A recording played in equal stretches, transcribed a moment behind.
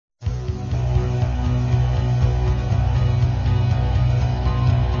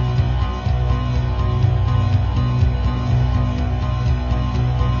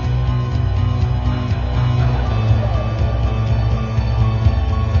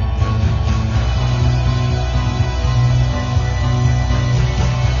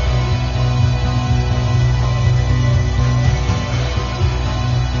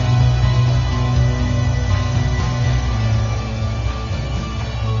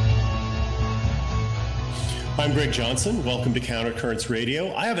I'm Greg Johnson. Welcome to Countercurrents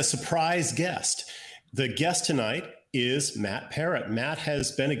Radio. I have a surprise guest. The guest tonight is Matt Parrott. Matt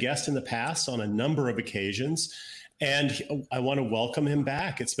has been a guest in the past on a number of occasions, and I want to welcome him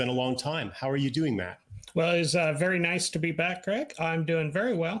back. It's been a long time. How are you doing, Matt? Well, it's very nice to be back, Greg. I'm doing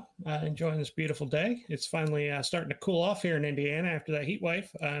very well, enjoying this beautiful day. It's finally starting to cool off here in Indiana after that heat wave,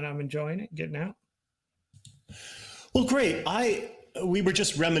 and I'm enjoying it, getting out. Well, great. We were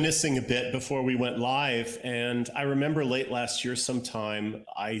just reminiscing a bit before we went live, and I remember late last year sometime,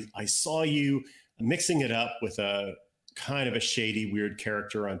 I saw you mixing it up with a kind of a shady, weird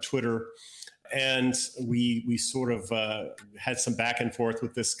character on Twitter, and we sort of had some back and forth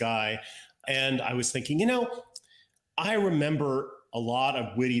with this guy, and I was thinking, I remember a lot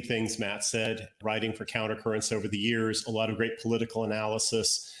of witty things Matt said, writing for Countercurrents over the years, a lot of great political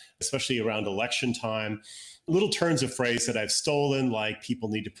analysis, especially around election time. Little turns of phrase that I've stolen, like people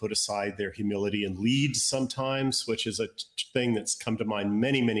need to put aside their humility and lead sometimes, which is a thing that's come to mind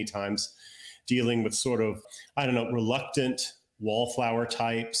many, many times, dealing with sort of, reluctant wallflower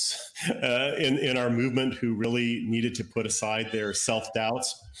types in our movement who really needed to put aside their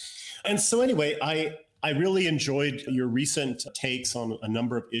self-doubts. And so anyway, I really enjoyed your recent takes on a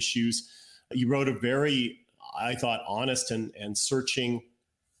number of issues. You wrote a very, I thought, honest and searching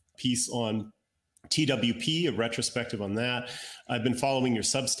piece on TWP, a retrospective on that. I've been following your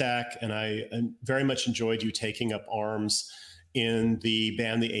Substack, and I very much enjoyed you taking up arms in the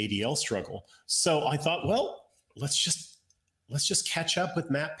ban the ADL struggle. So I thought, well, let's just catch up with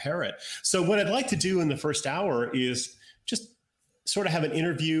Matt Parrott. So what I'd like to do in the first hour is just sort of have an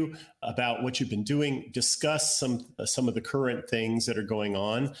interview about what you've been doing, discuss some of the current things that are going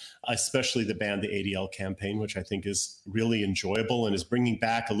on, especially the ban the ADL campaign, which I think is really enjoyable and is bringing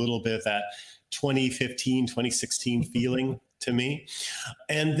back a little bit of that 2015, 2016 feeling to me.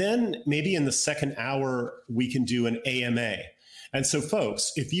 And then maybe in the second hour, we can do an AMA. And so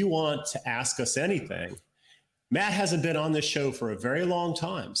folks, if you want to ask us anything, Matt hasn't been on this show for a very long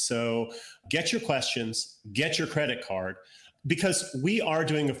time. So get your questions, get your credit card, because we are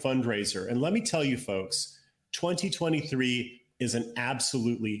doing a fundraiser. And let me tell you folks, 2023 is an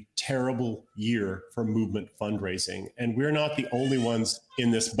absolutely terrible year for movement fundraising. And we're not the only ones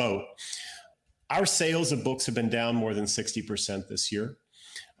in this boat. Our sales of books have been down more than 60% this year.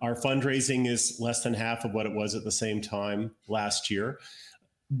 Our fundraising is less than half of what it was at the same time last year.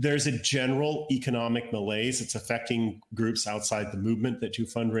 There's a general economic malaise. It's affecting groups outside the movement that do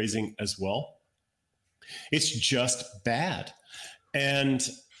fundraising as well. It's just bad. And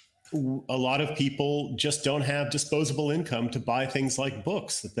a lot of people just don't have disposable income to buy things like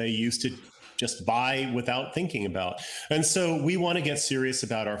books that they used to just buy without thinking about. And so we want to get serious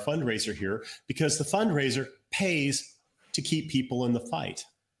about our fundraiser here, because the fundraiser pays to keep people in the fight.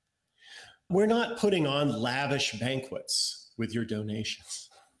 We're not putting on lavish banquets with your donations.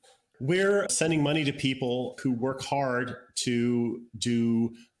 We're sending money to people who work hard to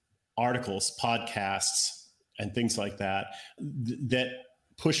do articles, podcasts, and things like that, that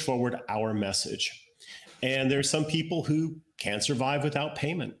push forward our message. And there are some people who can't survive without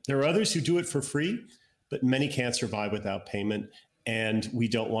payment. There are others who do it for free, but many can't survive without payment. And we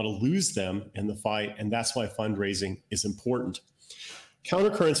don't want to lose them in the fight. And that's why fundraising is important.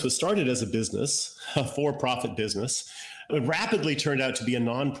 Countercurrents was started as a business, a for-profit business. It rapidly turned out to be a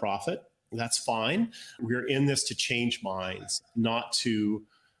nonprofit. That's fine. We're in this to change minds, not to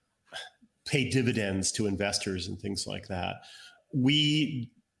pay dividends to investors and things like that. We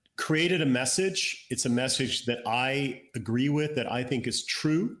created a message. It's a message that I agree with, that I think is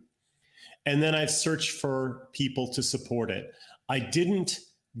true. And then I've searched for people to support it. I didn't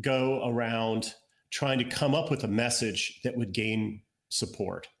go around trying to come up with a message that would gain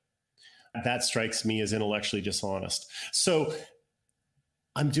support. That strikes me as intellectually dishonest. So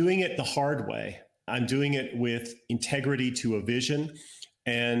I'm doing it the hard way. I'm doing it with integrity to a vision.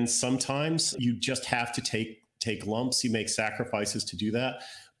 And sometimes you just have to take lumps. You make sacrifices to do that.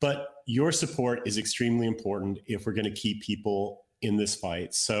 But your support is extremely important if we're going to keep people in this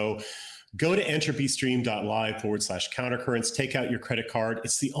fight. So go to entropystream.live/countercurrents, take out your credit card.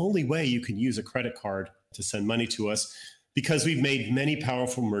 It's the only way you can use a credit card to send money to us, because we've made many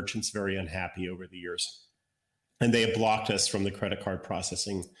powerful merchants very unhappy over the years. And they have blocked us from the credit card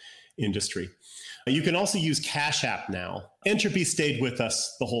processing industry. You can also use Cash App now. Entropy stayed with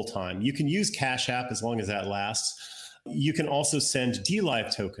us the whole time. You can use Cash App as long as that lasts. You can also send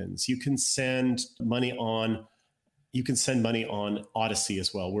DLive tokens. You can send money on Odyssey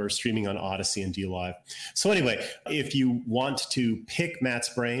as well. We're streaming on Odyssey and DLive. So anyway, if you want to pick Matt's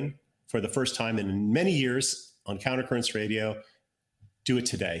brain for the first time in many years on Countercurrents Radio, do it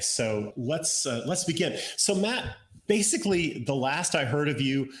today. So let's begin. So Matt, basically, the last I heard of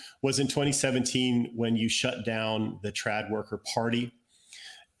you was in 2017 when you shut down the Trad Worker Party.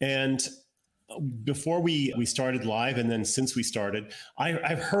 And before we started live, and then since we started,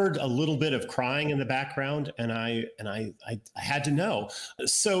 I've heard a little bit of crying in the background, and I had to know.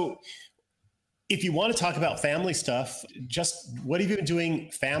 So if you want to talk about family stuff, just what have you been doing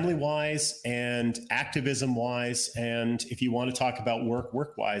family wise and activism wise? And if you want to talk about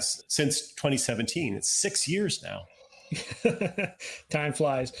work wise since 2017, it's 6 years now. Time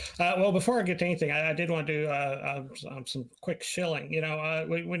flies. Well, before I get to anything, I did want to do some quick shilling.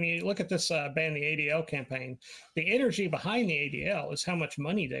 When you look at this ban the ADL campaign, the energy behind the ADL is how much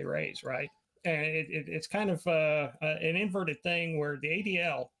money they raise, right? And it's kind of an inverted thing where the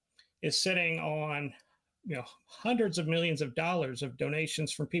ADL is sitting on hundreds of millions of dollars of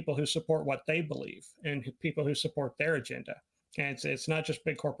donations from people who support what they believe and people who support their agenda. And it's not just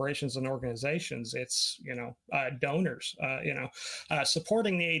big corporations and organizations; it's donors,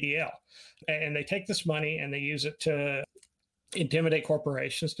 supporting the ADL, and they take this money and they use it to intimidate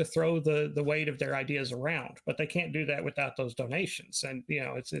corporations to throw the weight of their ideas around, but they can't do that without those donations. And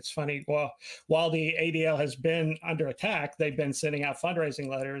it's funny. Well, while the ADL has been under attack, they've been sending out fundraising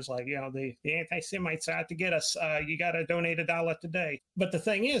letters like the anti-Semites out to get us. You got to donate $1 today. But the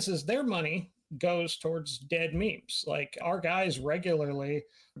thing is their money goes towards dead memes. Like our guys regularly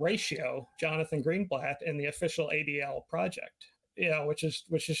ratio Jonathan Greenblatt and the official ADL project. Which is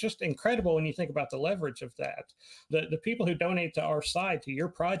just incredible when you think about the leverage of that. The people who donate to our side, to your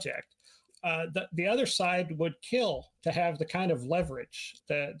project, the other side would kill to have the kind of leverage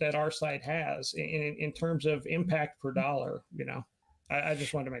that our side has in terms of impact per dollar. I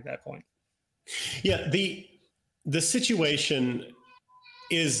just wanted to make that point. Yeah, the situation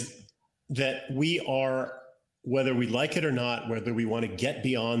is that we are, whether we like it or not, whether we want to get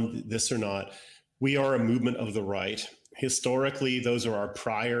beyond this or not, we are a movement of the right. Historically, those are our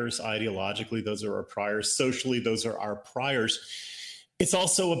priors. Ideologically, those are our priors. Socially, those are our priors. It's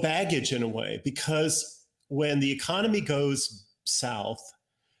also a baggage in a way, because when the economy goes south,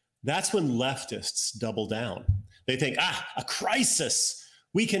 that's when leftists double down. They think, a crisis.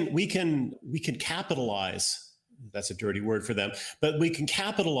 We can capitalize. That's a dirty word for them, but we can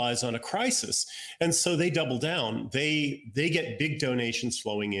capitalize on a crisis. And so they double down. They get big donations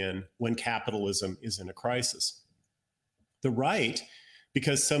flowing in when capitalism is in a crisis. The right,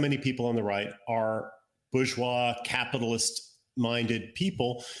 because so many people on the right are bourgeois, capitalist-minded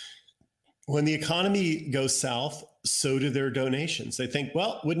people, when the economy goes south, so do their donations. They think,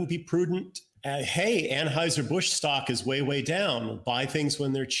 well, wouldn't it be prudent? Hey, Anheuser-Busch stock is way, way down. Buy things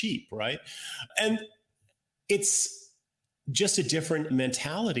when they're cheap, right? And it's just a different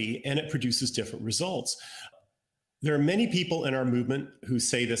mentality, and it produces different results. There are many people in our movement who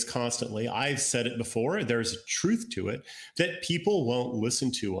say this constantly. I've said it before. There's a truth to it, that people won't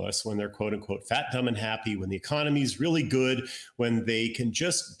listen to us when they're quote unquote fat, dumb, and happy, when the economy is really good, when they can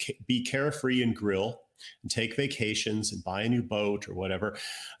just be carefree and grill and take vacations and buy a new boat or whatever.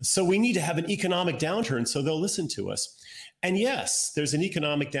 So we need to have an economic downturn so they'll listen to us. And yes, there's an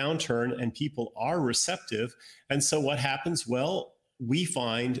economic downturn and people are receptive. And so what happens? Well, we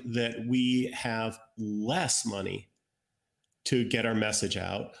find that we have less money to get our message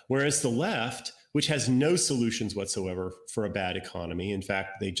out, whereas the left, which has no solutions whatsoever for a bad economy, in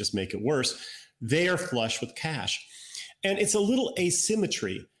fact, they just make it worse, they are flush with cash. And it's a little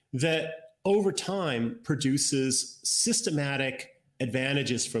asymmetry that over time produces systematic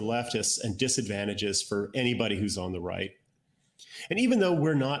advantages for leftists and disadvantages for anybody who's on the right. And even though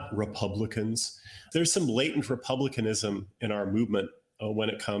we're not Republicans, there's some latent republicanism in our movement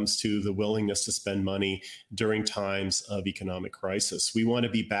when it comes to the willingness to spend money during times of economic crisis. We want to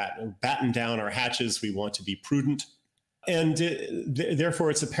be batten down our hatches. We want to be prudent. And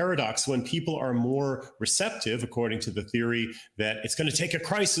therefore, it's a paradox when people are more receptive, according to the theory that it's going to take a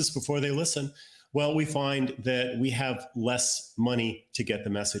crisis before they listen. Well, we find that we have less money to get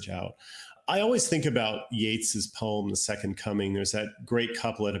the message out. I always think about Yeats's poem, The Second Coming. There's that great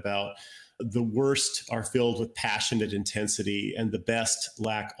couplet about the worst are filled with passionate intensity and the best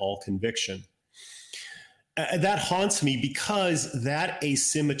lack all conviction. That haunts me because that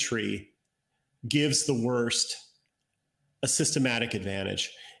asymmetry gives the worst a systematic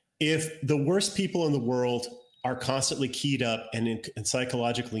advantage. If the worst people in the world are constantly keyed up and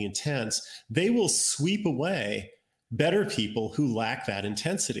psychologically intense, they will sweep away better people who lack that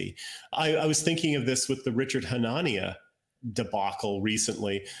intensity. I was thinking of this with the Richard Hanania debacle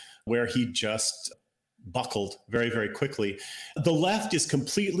recently, where he just buckled very, very quickly. The left is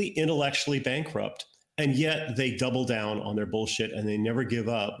completely intellectually bankrupt. And yet they double down on their bullshit and they never give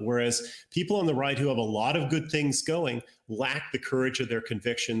up. Whereas people on the right who have a lot of good things going lack the courage of their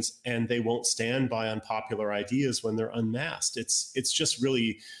convictions, and they won't stand by unpopular ideas when they're unmasked. It's just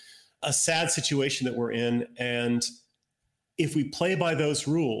really a sad situation that we're in. And if we play by those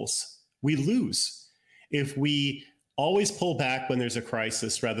rules, we lose. If we always pull back when there's a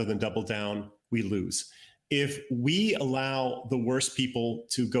crisis rather than double down, we lose. If we allow the worst people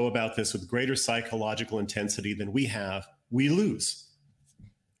to go about this with greater psychological intensity than we have, we lose.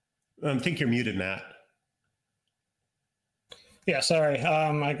 I think you're muted, Matt. Yeah, sorry.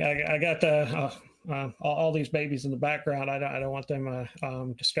 I got all these babies in the background. I don't want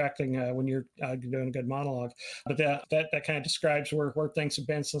them distracting when you're doing a good monologue. But that kind of describes where things have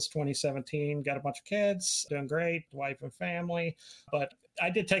been since 2017. Got a bunch of kids, doing great, wife and family. But I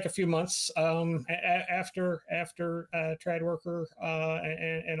did take a few months after trade worker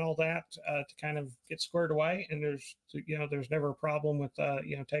and all that to kind of get squared away. And there's never a problem with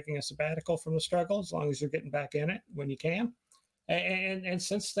taking a sabbatical from the struggle, as long as you're getting back in it when you can. And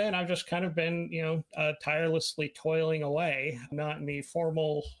since then, I've just kind of been, tirelessly toiling away, not in the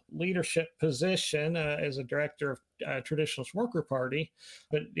formal leadership position as a director of Traditionalist Worker Party,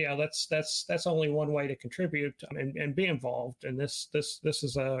 but that's only one way to contribute and be involved. And this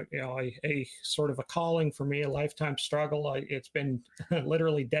is a sort of a calling for me, a lifetime struggle. It's been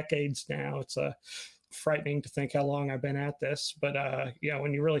literally decades now. It's frightening to think how long I've been at this, but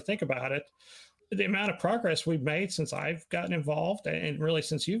when you really think about it, the amount of progress we've made since I've gotten involved, and really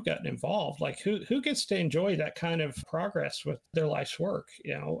since you've gotten involved, like who gets to enjoy that kind of progress with their life's work,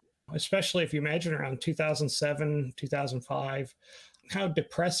 especially if you imagine around 2007, 2005, how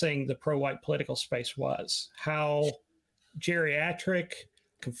depressing the pro-white political space was, how geriatric,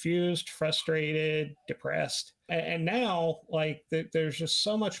 confused, frustrated, depressed. And now, there's just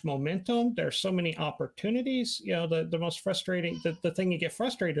so much momentum. There's so many opportunities. The most frustrating, the thing you get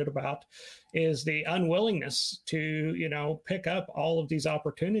frustrated about is the unwillingness to, pick up all of these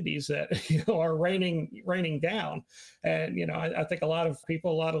opportunities that, are raining down. And, I think a lot of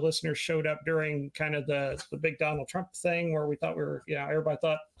people, a lot of listeners showed up during kind of the big Donald Trump thing where we thought everybody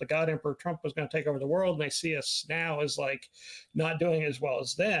thought the God Emperor Trump was going to take over the world. And they see us now as not doing as well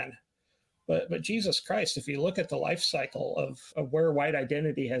as then. But Jesus Christ, if you look at the life cycle of where white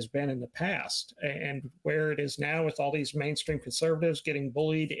identity has been in the past and where it is now with all these mainstream conservatives getting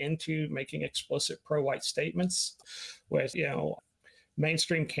bullied into making explicit pro-white statements, with,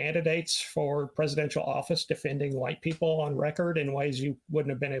 mainstream candidates for presidential office defending white people on record in ways you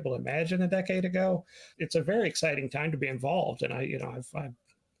wouldn't have been able to imagine a decade ago, it's a very exciting time to be involved. And I've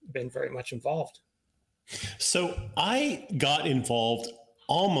been very much involved. So I got involved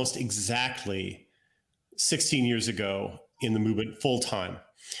almost exactly 16 years ago in the movement full time.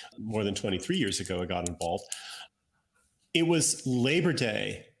 More than 23 years ago, I got involved. It was Labor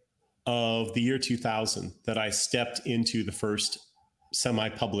Day of the year 2000 that I stepped into the first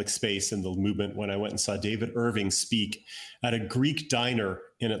semi-public space in the movement when I went and saw David Irving speak at a Greek diner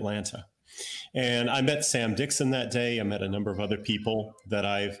in Atlanta. And I met Sam Dixon that day. I met a number of other people that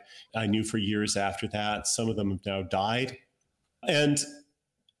I knew for years after that. Some of them have now died. And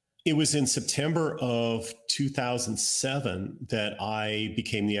it was in September of 2007 that I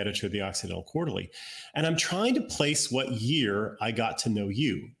became the editor of the Occidental Quarterly. And I'm trying to place what year I got to know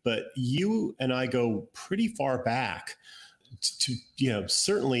you, but you and I go pretty far back to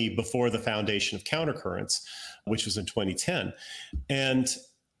certainly before the foundation of Countercurrents, which was in 2010. And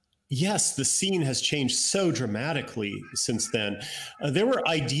yes, the scene has changed so dramatically since then. There were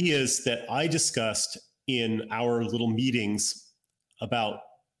ideas that I discussed in our little meetings about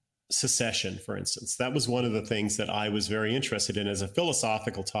secession, for instance. That was one of the things that I was very interested in as a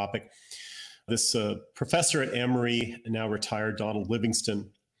philosophical topic. This professor at Emory, now retired, Donald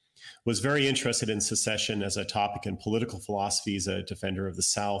Livingston, was very interested in secession as a topic in political philosophy, as a defender of the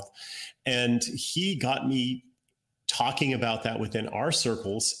South. And he got me talking about that within our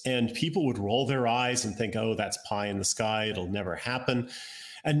circles, and people would roll their eyes and think, oh, that's pie in the sky, it'll never happen.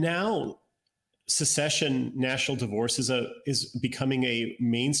 And now secession, national divorce is becoming a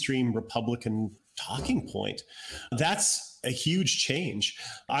mainstream Republican talking point. That's a huge change.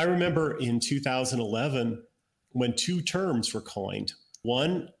 I remember in 2011 when two terms were coined,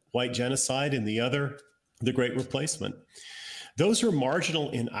 one, white genocide, and the other, the Great Replacement. Those are marginal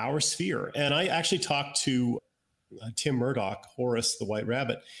in our sphere. And I actually talked to Tim Murdoch, Horace the White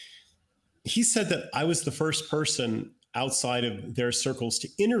Rabbit. He said that I was the first person outside of their circles to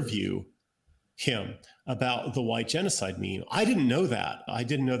interview him about the white genocide meme. I didn't know that. I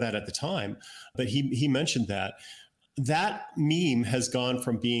didn't know that at the time, but he mentioned that. That meme has gone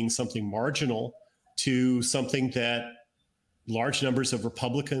from being something marginal to something that large numbers of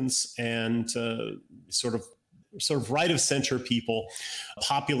Republicans and sort of right of center people,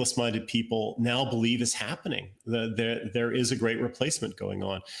 populist minded people now believe is happening. There is a great replacement going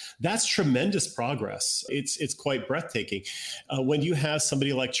on. That's tremendous progress. It's quite breathtaking. When you have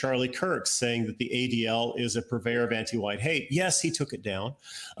somebody like Charlie Kirk saying that the ADL is a purveyor of anti-white hate, yes, he took it down,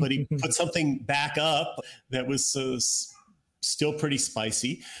 but he put something back up that was still pretty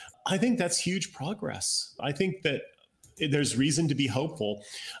spicy. I think that's huge progress. I think that there's reason to be hopeful.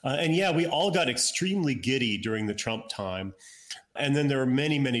 And yeah, we all got extremely giddy during the Trump time. And then there were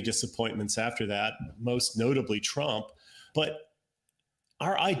many, many disappointments after that, most notably Trump. But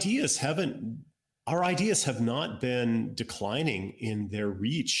our ideas have not been declining in their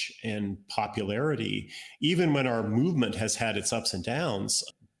reach and popularity. Even when our movement has had its ups and downs,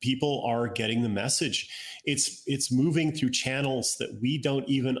 people are getting the message. It's moving through channels that we don't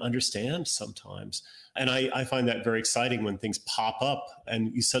even understand sometimes. And I find that very exciting when things pop up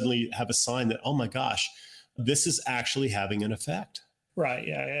and you suddenly have a sign that, oh my gosh, this is actually having an effect. Right.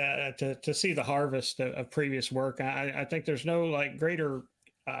 Yeah. To see the harvest of previous work, I think there's no like greater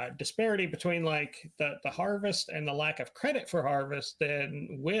disparity between like the harvest and the lack of credit for harvest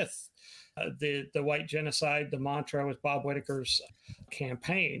than with the white genocide, the mantra with Bob Whitaker's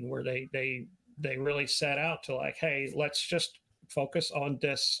campaign, where they really set out to like, hey, let's just focus on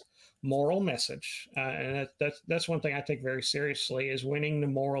this moral message. And that's one thing I take very seriously is winning the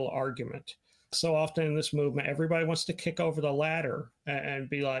moral argument. So often in this movement, everybody wants to kick over the ladder and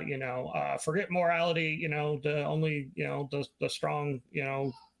be like, forget morality, the only, the strong,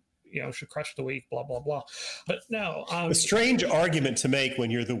 should crush the weak, blah, blah, blah. But no. A strange argument to make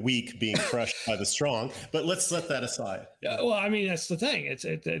when you're the weak being crushed by the strong, but let's let that aside. Yeah, well, I mean, that's the thing.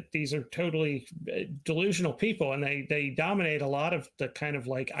 These are totally delusional people, and they dominate a lot of the kind of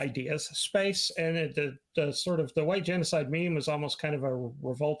like ideas space. And the sort of the white genocide meme was almost kind of a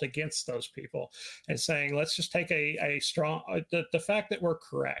revolt against those people and saying, let's just take a strong, the fact that we're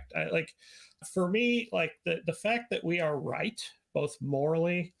correct. For me, like the fact that we are right, both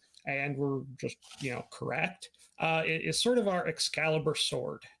morally and we're just, correct, is sort of our Excalibur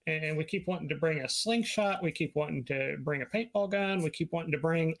sword. And we keep wanting to bring a slingshot. We keep wanting to bring a paintball gun. We keep wanting to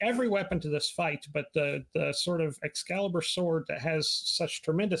bring every weapon to this fight. But the sort of Excalibur sword that has such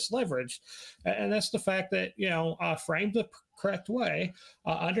tremendous leverage, and that's the fact that, framed the correct way,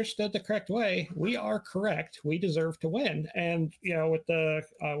 understood the correct way, we are correct. We deserve to win. And, with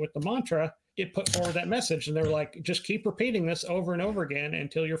the mantra, it put forward that message, and they're like, just keep repeating this over and over again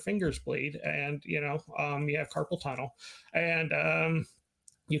until your fingers bleed, and you have carpal tunnel, and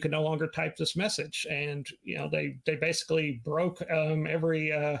you can no longer type this message. And they basically broke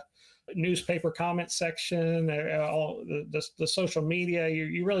every newspaper comment section, all the social media.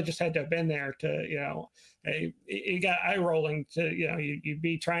 You really just had to have been there to you got eye rolling to you'd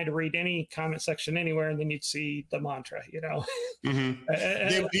be trying to read any comment section anywhere, and then you'd see the mantra. Mm-hmm.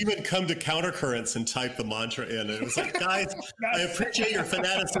 They would even come to Countercurrents and type the mantra in, and it was like, guys, I appreciate your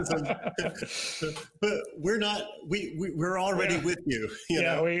fanaticism, but we're not. We're already with you.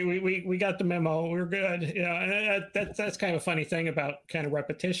 We got the memo. We're good. And that's kind of a funny thing about kind of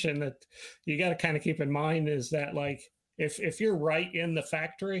repetition that you got to kind of keep in mind is that like if you're right in the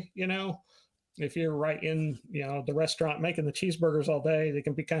factory, if you're right in, the restaurant making the cheeseburgers all day, they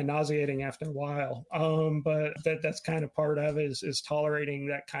can be kind of nauseating after a while. But that's kind of part of it is tolerating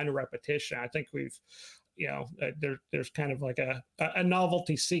that kind of repetition. I think we've, there's kind of like a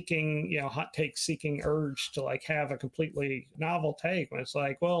novelty seeking, hot take seeking urge to like have a completely novel take when it's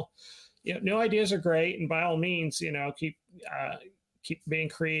like, well, new ideas are great. And by all means, keep being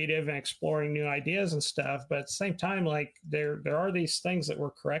creative and exploring new ideas and stuff. But at the same time, like there are these things that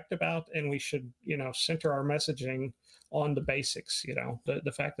we're correct about, and we should, center our messaging on the basics,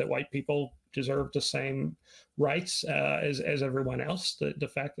 the fact that white people deserve the same rights as everyone else, the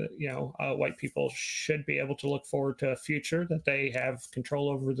fact that, white people should be able to look forward to a future that they have control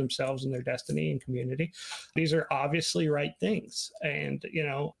over themselves and their destiny and community. These are obviously right things. And,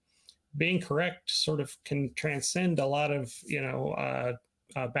 being correct sort of can transcend a lot of,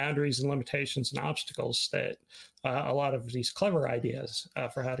 boundaries and limitations and obstacles that a lot of these clever ideas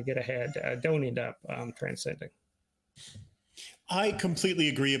for how to get ahead don't end up transcending. I completely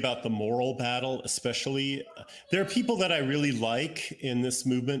agree about the moral battle, especially. There are people that I really like in this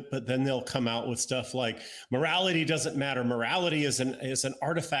movement, but then they'll come out with stuff like morality doesn't matter. Morality is an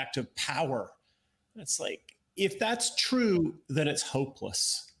artifact of power. It's like, if that's true, then it's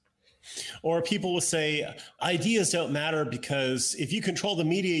hopeless. Or people will say ideas don't matter because if you control the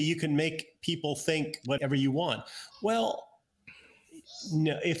media, you can make people think whatever you want. Well,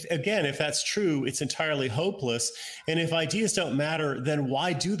 No, if that's true, it's entirely hopeless. And if ideas don't matter, then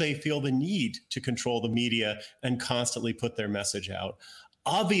why do they feel the need to control the media and constantly put their message out?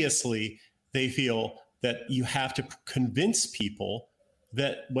 Obviously, they feel that you have to convince people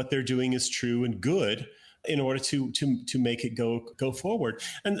that what they're doing is true and good in order to make it go forward.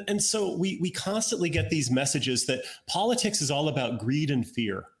 And so we constantly get these messages that politics is all about greed and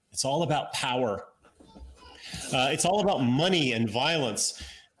fear. It's all about power. It's all about money and violence.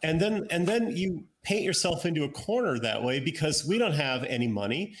 And then you paint yourself into a corner that way because we don't have any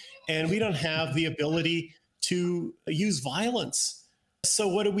money and we don't have the ability to use violence. So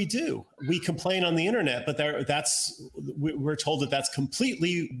what do? We complain on the internet, but we're told that that's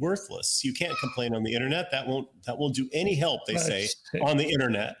completely worthless. You can't complain on the internet. That won't do any help, they say, on the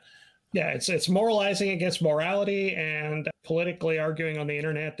internet. Yeah, it's moralizing against morality and politically arguing on the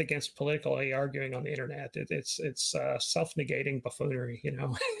internet against politically arguing on the internet. It's self-negating buffoonery, you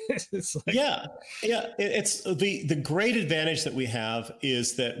know. It's like, yeah. It's the great advantage that we have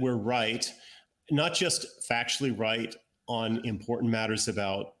is that we're right, not just factually right on important matters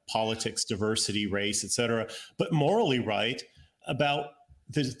about politics, diversity, race, et cetera, but morally right about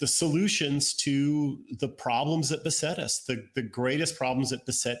the solutions to the problems that beset us. The greatest problems that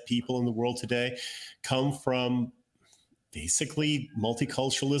beset people in the world today come from basically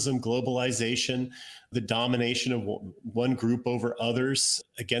multiculturalism, globalization, the domination of one group over others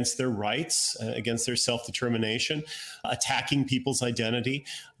against their rights, against their self-determination, attacking people's identity.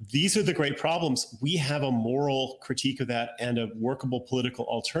 These are the great problems. We have a moral critique of that and a workable political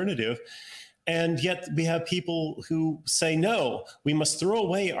alternative. And yet we have people who say, no, we must throw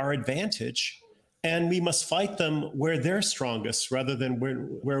away our advantage and we must fight them where they're strongest rather than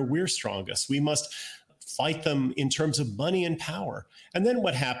where we're strongest. We must fight them in terms of money and power. And then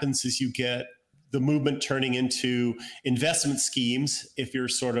what happens is you get the movement turning into investment schemes if you're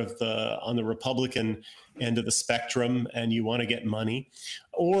sort of on the Republican end of the spectrum and you want to get money,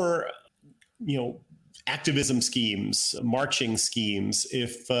 or, activism schemes, marching schemes,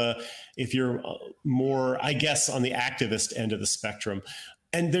 if you're more, I guess, on the activist end of the spectrum.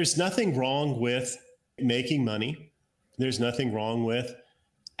 And there's nothing wrong with making money. There's nothing wrong with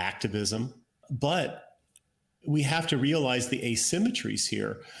activism, but we have to realize the asymmetries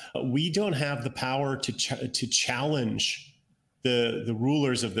here. We don't have the power to challenge the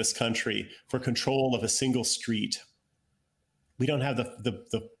rulers of this country for control of a single street. We don't have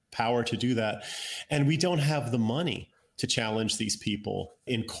the power to do that. And we don't have the money to challenge these people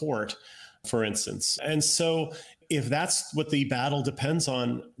in court, for instance. And so if that's what the battle depends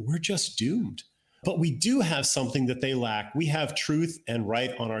on, we're just doomed. But we do have something that they lack. We have truth and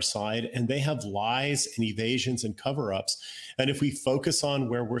right on our side, and they have lies and evasions and cover-ups. And if we focus on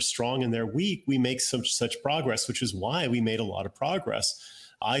where we're strong and they're weak, we make such progress, which is why we made a lot of progress,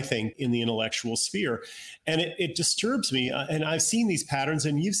 I think, in the intellectual sphere. And it disturbs me. And I've seen these patterns,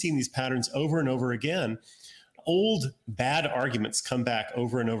 and you've seen these patterns over and over again. Old bad arguments come back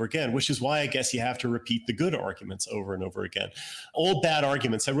over and over again, which is why I guess you have to repeat the good arguments over and over again. Old bad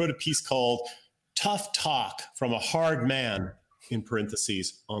arguments. I wrote a piece called Tough Talk from a Hard Man, in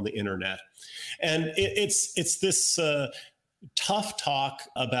parentheses, on the internet. And it's this tough talk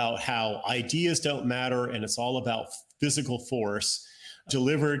about how ideas don't matter and it's all about physical force,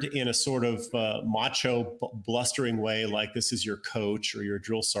 delivered in a sort of macho, blustering way, like this is your coach or your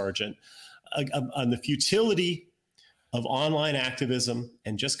drill sergeant, on the futility of online activism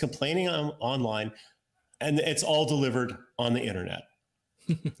and just complaining online. And it's all delivered on the internet.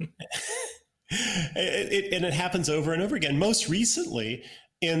 And it happens over and over again. Most recently,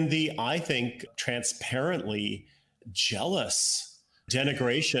 in the, I think, transparently jealous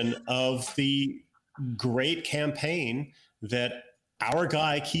denigration of the great campaign that our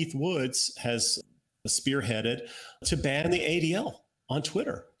guy, Keith Woods, has spearheaded to ban the ADL on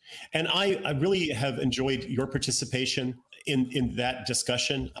Twitter. And I really have enjoyed your participation in that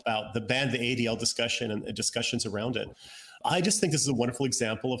discussion about the ban the ADL discussion and discussions around it. I just think this is a wonderful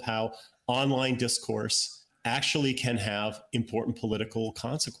example of how online discourse actually can have important political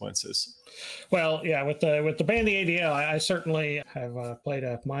consequences. Well, yeah, with the ban the ADL, I certainly have played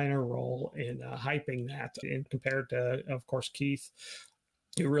a minor role in hyping that, compared to, of course, Keith,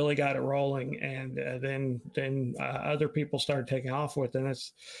 who really got it rolling, and then other people started taking off with it. And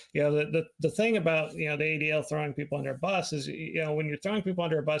it's, the thing about, the ADL throwing people under a bus is, when you're throwing people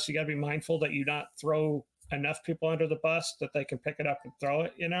under a bus, you got to be mindful that you not throw enough people under the bus that they can pick it up and throw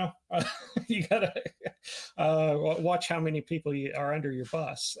it. You gotta watch how many people are under your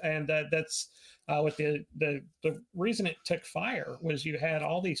bus, and that's what the reason it took fire was you had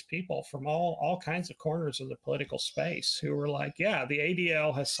all these people from all kinds of corners of the political space who were like, yeah, the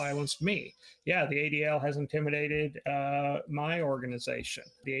ADL has silenced me. Yeah, the ADL has intimidated my organization.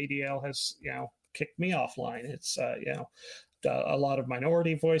 The ADL has kicked me offline. It's a lot of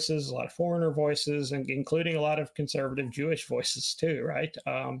minority voices, a lot of foreigner voices, and including a lot of conservative Jewish voices too, right?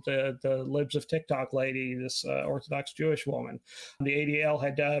 The Libs of TikTok lady, this Orthodox Jewish woman. The ADL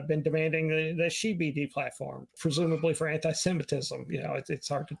had been demanding that she be deplatformed, presumably for anti-Semitism. It's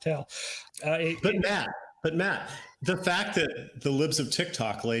hard to tell. But Matt, the fact that the Libs of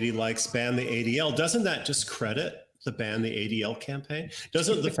TikTok lady likes ban the ADL, doesn't that discredit the ban the ADL campaign?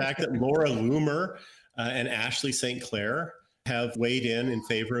 Doesn't the fact that Laura Loomer and Ashley St. Clair have weighed in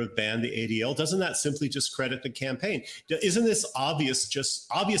favor of ban the ADL, doesn't that simply discredit the campaign? Isn't this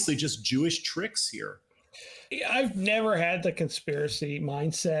obviously just Jewish tricks here? I've never had the conspiracy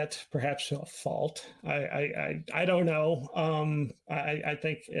mindset, perhaps to a fault. I don't know. I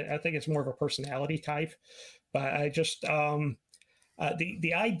think it's more of a personality type, but I just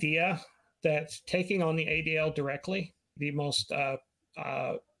the idea that taking on the ADL directly, the most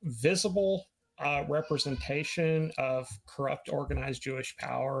visible representation of corrupt organized Jewish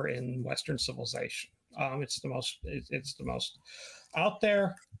power in Western civilization. It's the most out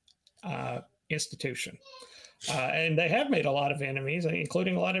there institution. And they have made a lot of enemies,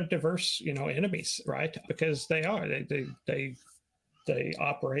 including a lot of diverse, enemies, right? Because they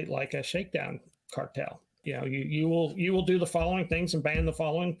operate like a shakedown cartel. You will do the following things and ban the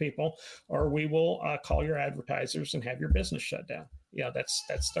following people, or we will call your advertisers and have your business shut down.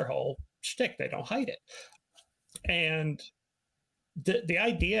 That's their whole shtick. They don't hide it. And the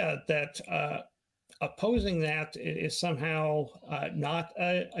idea that opposing that is somehow not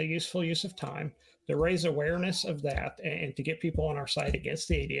a useful use of time, to raise awareness of that and to get people on our side against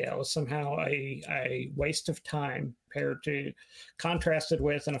the ADL is somehow a waste of time contrasted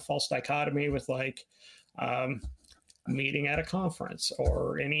with, and a false dichotomy with, like meeting at a conference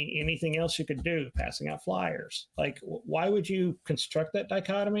or anything else you could do, passing out flyers. Like, why would you construct that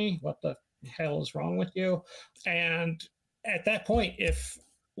dichotomy? What the hell is wrong with you? And at that point, if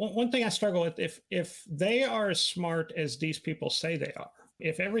one thing I struggle with, if they are as smart as these people say they are,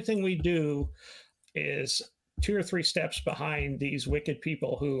 if everything we do is 2 or 3 steps behind these wicked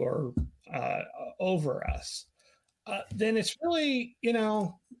people who are over us, then it's really,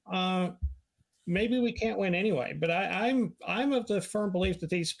 maybe we can't win anyway. But I'm of the firm belief that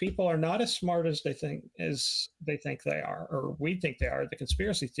these people are not as smart as they think they are, or we think they are. The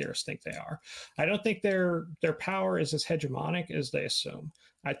conspiracy theorists think they are. I don't think their power is as hegemonic as they assume.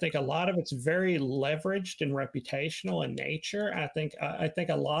 I think a lot of it's very leveraged and reputational in nature. I think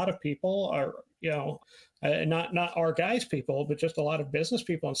a lot of people are, not our guys people, but just a lot of business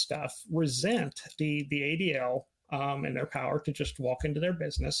people and stuff resent the ADL and their power to just walk into their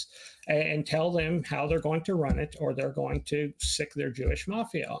business and tell them how they're going to run it, or they're going to sick their Jewish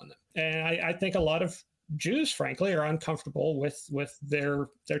mafia on them. And I think a lot of Jews, frankly, are uncomfortable with their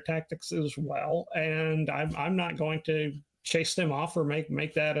tactics as well. And I'm not going to chase them off or make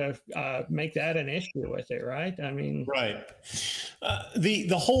that an issue with it, right? I mean, right.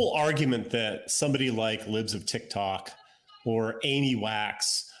 The whole argument that somebody like Libs of TikTok or Amy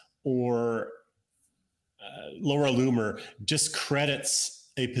Wax or Laura Loomer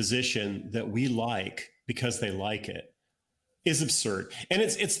discredits a position that we like because they like it is absurd. And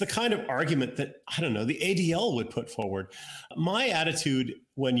it's the kind of argument that, I don't know, the ADL would put forward. My attitude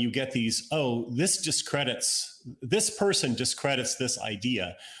when you get these, this person discredits this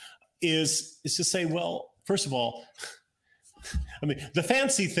idea, is to say, well, first of all, I mean, the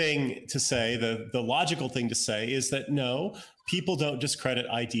fancy thing to say, the logical thing to say is that no, people don't discredit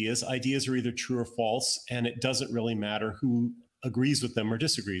ideas. Ideas are either true or false, and it doesn't really matter who agrees with them or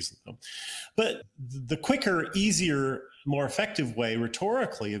disagrees with them. But the quicker, easier, more effective way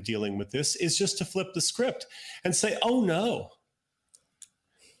rhetorically of dealing with this is just to flip the script and say, oh no,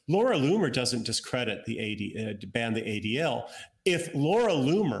 Laura Loomer doesn't discredit ban the ADL. If Laura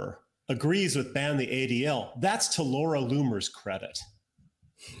Loomer agrees with ban the ADL, that's to Laura Loomer's credit.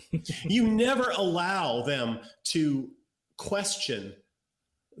 You never allow them to question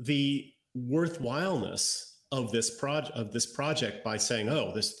the worthwhileness of this project by saying,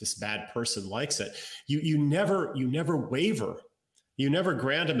 oh, this bad person likes it. You never waver. You never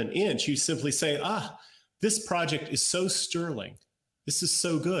grant them an inch. You simply say, this project is so sterling, this is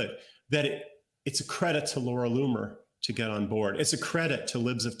so good, that it's a credit to Laura Loomer to get on board. It's a credit to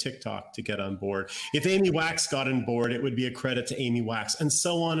Libs of TikTok to get on board. If Amy Wax got on board, it would be a credit to Amy Wax, and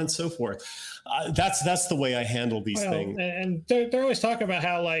so on and so forth. That's the way I handle these things. And they're always talking about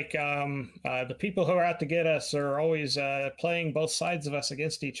how the people who are out to get us are always playing both sides of us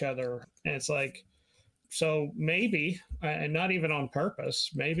against each other. And it's like, so maybe, and not even on purpose,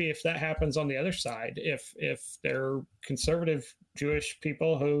 maybe if that happens on the other side, if they're conservative Jewish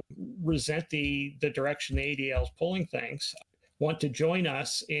people who resent the direction the ADL is pulling things, want to join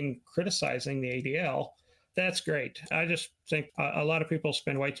us in criticizing the ADL, that's great. I just think a lot of people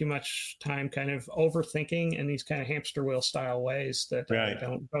spend way too much time kind of overthinking in these kind of hamster wheel style ways that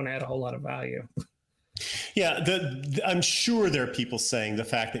don't add a whole lot of value. Yeah, I'm sure there are people saying the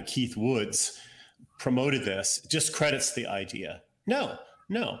fact that Keith Woods promoted this discredits the idea. No.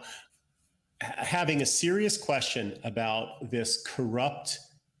 Having a serious question about this corrupt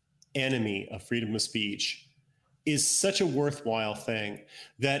enemy of freedom of speech is such a worthwhile thing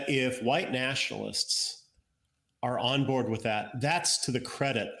that if white nationalists are on board with that, that's to the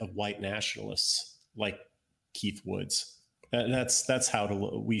credit of white nationalists like Keith Woods. That's how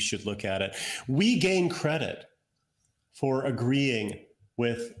we should look at it. We gain credit for agreeing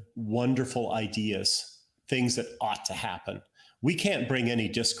with wonderful ideas, things that ought to happen. We can't bring any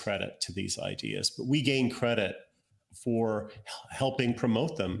discredit to these ideas, but we gain credit for helping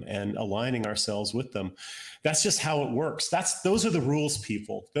promote them and aligning ourselves with them. That's just how it works. Those are the rules,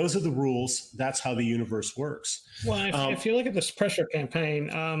 people. Those are the rules. That's how the universe works. Well, if you look at this pressure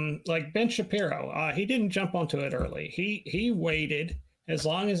campaign, like Ben Shapiro, he didn't jump onto it early. He waited as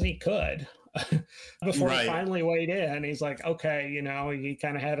long as he could before he finally weighed in. He's like, okay, he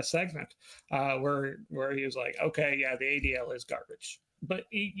kind of had a segment where he was like, okay, yeah, the ADL is garbage. But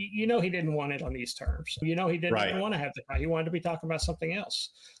he didn't want it on these terms. He didn't want to have he wanted to be talking about something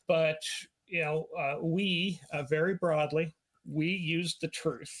else. But we very broadly, we used the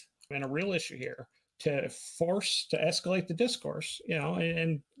truth and a real issue here to escalate the discourse,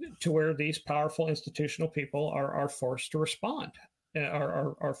 and to where these powerful institutional people are forced to respond,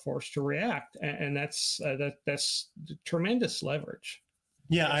 are forced to react, and that's tremendous leverage.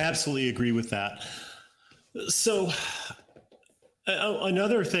 Yeah, I absolutely agree with that. So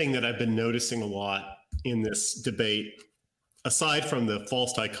another thing that I've been noticing a lot in this debate, aside from the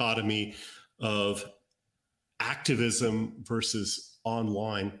false dichotomy of activism versus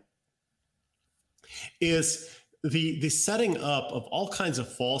online, is the setting up of all kinds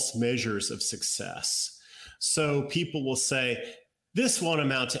of false measures of success. So people will say, this won't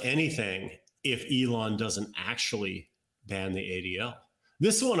amount to anything if Elon doesn't actually ban the ADL.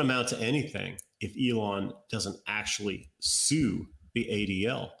 This won't amount to anything if Elon doesn't actually sue the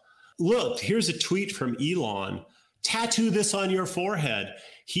ADL. Look, here's a tweet from Elon. Tattoo this on your forehead.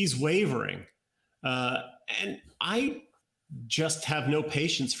 He's wavering. And I just have no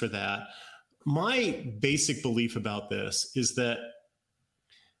patience for that. My basic belief about this is that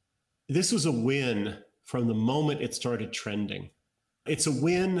this was a win from the moment it started trending. It's a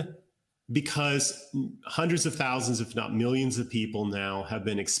win because hundreds of thousands, if not millions of people now have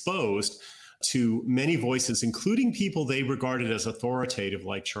been exposed to many voices, including people they regarded as authoritative,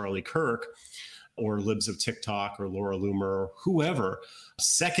 like Charlie Kirk or Libs of TikTok or Laura Loomer or whoever,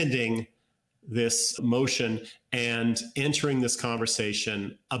 seconding this motion and entering this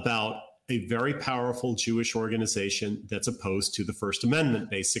conversation about a very powerful Jewish organization that's opposed to the First Amendment,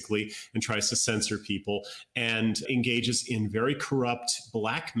 basically, and tries to censor people and engages in very corrupt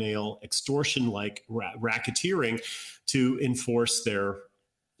blackmail, extortion-like racketeering to enforce their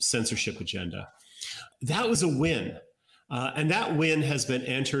censorship agenda. That was a win. And that win has been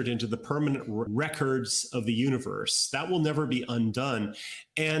entered into the permanent records of the universe. That will never be undone.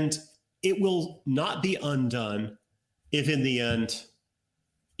 And it will not be undone if in the end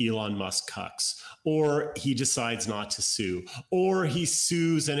Elon Musk cucks, or he decides not to sue, or he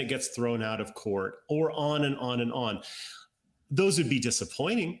sues and it gets thrown out of court, or on and on and on. Those would be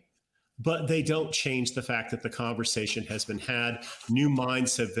disappointing, but they don't change the fact that the conversation has been had, new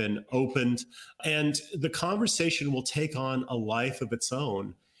minds have been opened, and the conversation will take on a life of its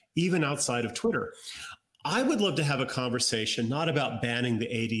own, even outside of Twitter. I would love to have a conversation not about banning the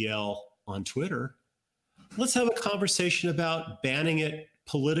ADL on Twitter. Let's have a conversation about banning it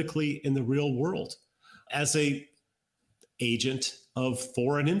politically in the real world as a agent of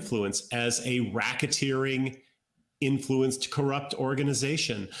foreign influence, as a racketeering influenced corrupt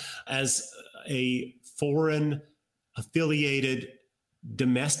organization, as a foreign affiliated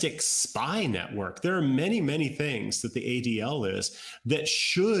domestic spy network. There are many, many things that the ADL is that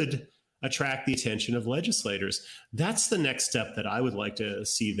should attract the attention of legislators. That's the next step that I would like to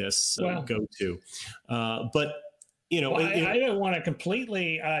see this go to. But Well, I don't want to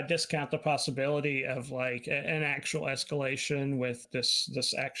completely discount the possibility of like an actual escalation with this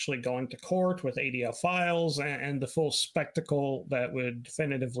actually going to court with ADL files and the full spectacle that would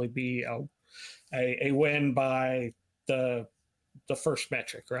definitively be a win by the the first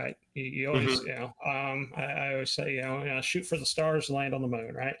metric, right? You always, Mhm. I always say, shoot for the stars, land on the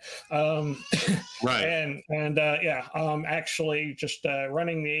moon, right? Um, Right. actually, just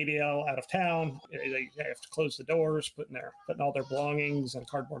running the ADL out of town, they have to close the doors, putting all their belongings in a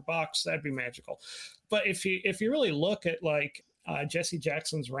cardboard box. That'd be magical. But if you really look at like Jesse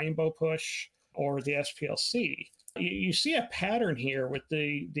Jackson's Rainbow Push or the SPLC, you see a pattern here with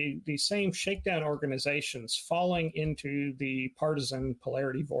the same shakedown organizations falling into the partisan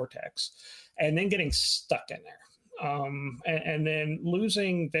polarity vortex and then getting stuck in there, and then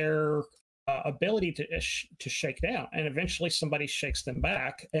losing their ability to shake down, and eventually somebody shakes them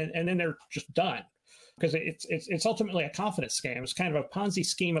back, and then they're just done because it's ultimately a confidence scam. It's kind of a Ponzi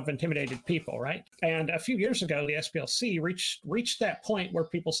scheme of intimidated people, right? And a few years ago, the SPLC reached that point where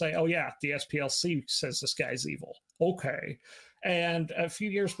people say, "Oh yeah, the SPLC says this guy's evil." Okay. And a few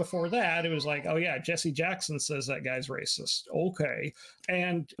years before that, it was like, "Oh yeah, Jesse Jackson says that guy's racist." Okay.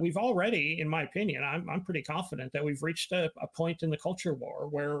 And we've already, in my opinion, I'm pretty confident that we've reached a point in the culture war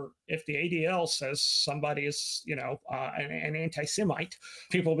where if the ADL says somebody is, an anti-Semite,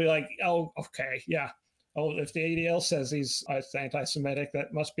 people will be like, "Oh, okay, yeah, oh, if the ADL says he's anti-Semitic,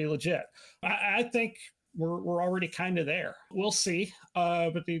 that must be legit." I think we're already kind of there. We'll see,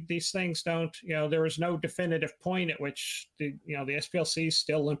 but these things don't. There is no definitive point at which the SPLC is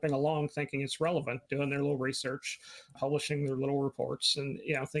still limping along, thinking it's relevant, doing their little research, publishing their little reports, and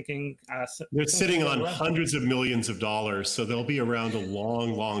thinking They're thinking sitting they're on relevant. hundreds of millions of dollars, so they'll be around a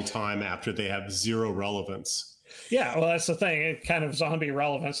long, long time after they have zero relevance. Yeah, well, that's the thing. It kind of zombie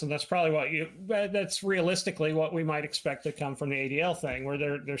relevance, and that's probably that's realistically what we might expect to come from the ADL thing, where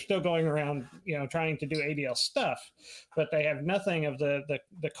they're still going around, trying to do ADL stuff, but they have nothing of the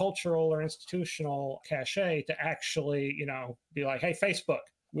cultural or institutional cachet to actually, be like, "Hey, Facebook,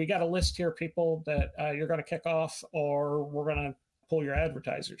 we got a list here, people that you're going to kick off, or we're going to pull your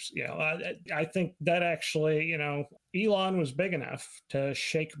advertisers." I think that actually, Elon was big enough to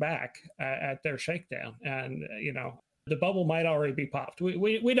shake back at their shakedown, and the bubble might already be popped.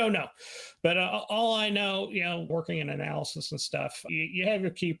 We don't know, but all I know, working in analysis and stuff, you have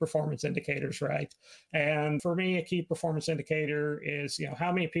your key performance indicators, right? And for me, a key performance indicator is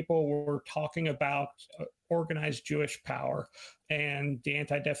how many people were talking about organized Jewish power and the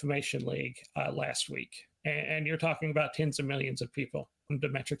Anti-Defamation League last week. And you're talking about tens of millions of people. The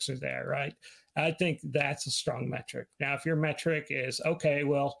metrics are there, right? I think that's a strong metric. Now, if your metric is, okay,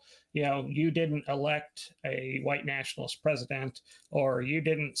 well, you didn't elect a white nationalist president, or you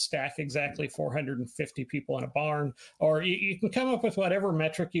didn't stack exactly 450 people in a barn, or you can come up with whatever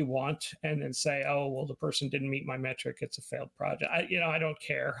metric you want and then say, "Oh, well, the person didn't meet my metric. It's a failed project." I don't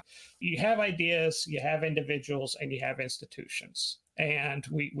care. You have ideas, you have individuals, and you have institutions. And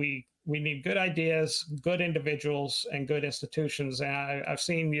we need good ideas, good individuals, and good institutions. And I've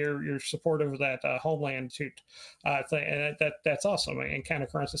seen your support of that Homeland Institute thing, and that's awesome. And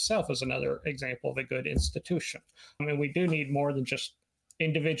countercurrents itself is another example of a good institution. I mean, we do need more than just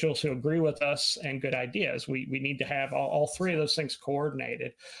individuals who agree with us and good ideas. We need to have all three of those things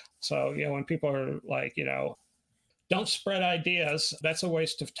coordinated. So when people are like, don't spread ideas. That's a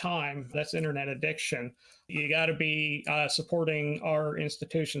waste of time. That's internet addiction. You got to be supporting our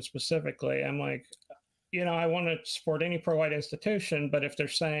institution specifically. I'm like, I want to support any pro-white institution, but if they're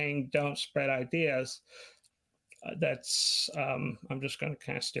saying don't spread ideas, that's I'm just going to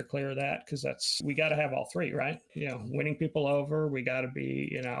kind of steer clear of that, because we got to have all three, right? Winning people over. We got to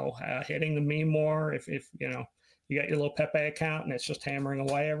be hitting the meme more. If you got your little Pepe account and it's just hammering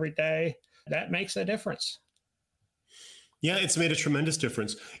away every day, that makes a difference. Yeah, it's made a tremendous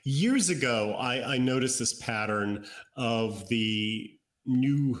difference. Years ago, I noticed this pattern of the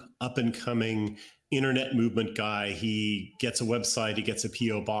new up and coming internet movement guy. He gets a website, he gets a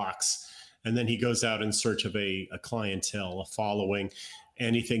P.O. box, and then he goes out in search of a clientele, a following.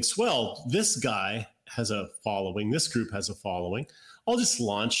 And he thinks, well, this guy has a following, this group has a following. I'll just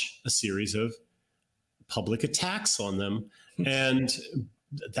launch a series of public attacks on them. And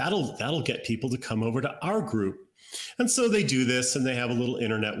that'll get people to come over to our group. And so they do this, and they have a little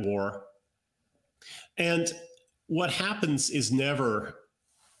internet war. And what happens is never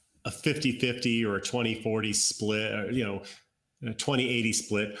a 50-50 or a 20-40 split, or, a 20-80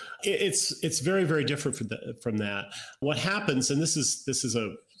 split. It's very, very different from that. What happens, and this is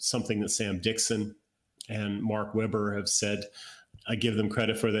something that Sam Dixon and Mark Weber have said, I give them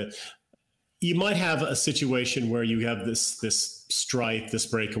credit for that. you might have a situation where you have this strife, this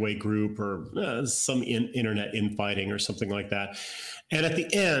breakaway group, or some internet infighting or something like that, and at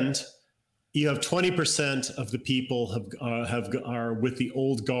the end, you have 20% of the people are with the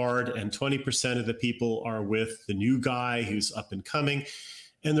old guard, and 20% of the people are with the new guy who's up and coming,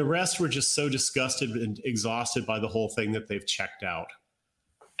 and the rest were just so disgusted and exhausted by the whole thing that they've checked out,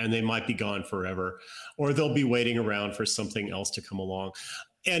 and they might be gone forever, or they'll be waiting around for something else to come along,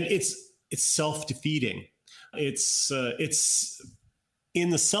 and it's self-defeating. It's in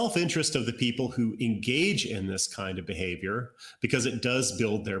the self-interest of the people who engage in this kind of behavior, because it does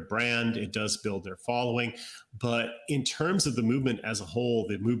build their brand, it does build their following. But in terms of the movement as a whole,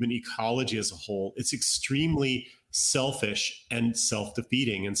 the movement ecology as a whole, it's extremely selfish and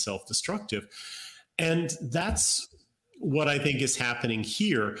self-defeating and self-destructive. And that's what I think is happening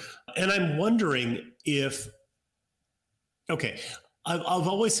here. And I'm wondering if, okay, I've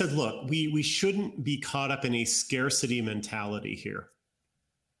always said, look, we shouldn't be caught up in a scarcity mentality here.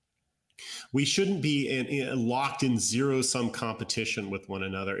 We shouldn't be locked in zero-sum competition with one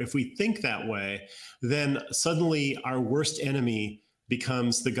another. If we think that way, then suddenly our worst enemy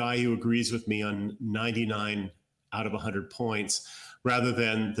becomes the guy who agrees with me on 99 out of 100 points, rather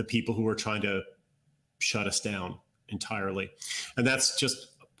than the people who are trying to shut us down entirely. And that's just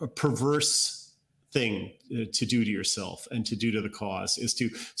a perverse thing to do to yourself and to do to the cause, is to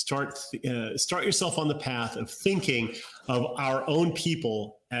start yourself on the path of thinking of our own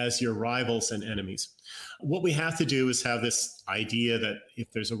people as your rivals and enemies. What we have to do is have this idea that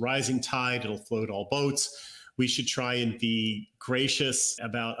if there's a rising tide, it'll float all boats. We should try and be gracious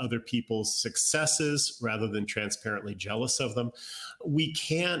about other people's successes rather than transparently jealous of them. We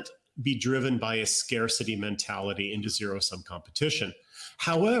can't be driven by a scarcity mentality into zero-sum competition.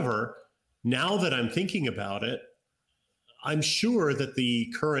 However, now that I'm thinking about it, I'm sure that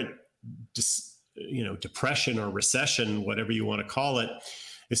the current depression or recession, whatever you want to call it,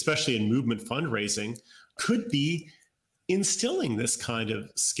 especially in movement fundraising, could be instilling this kind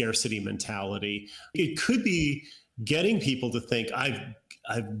of scarcity mentality. It could be getting people to think,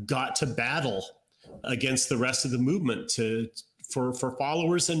 I've got to battle against the rest of the movement for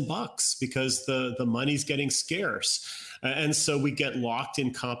followers and bucks, because the money's getting scarce. And so we get locked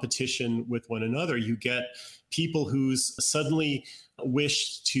in competition with one another. You get people who suddenly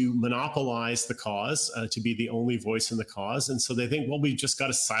wish to monopolize the cause, to be the only voice in the cause. And so they think, well, we've just got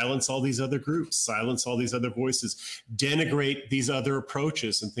to silence all these other groups, silence all these other voices, denigrate these other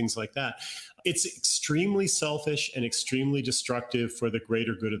approaches and things like that. It's extremely selfish and extremely destructive for the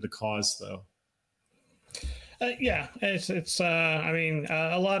greater good of the cause, though. Yeah, it's. I mean,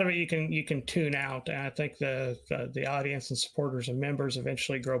 a lot of it you can tune out. And I think the audience and supporters and members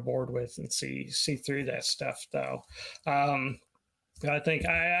eventually grow bored with and see through that stuff, though. I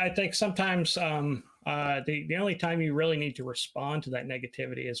think sometimes the only time you really need to respond to that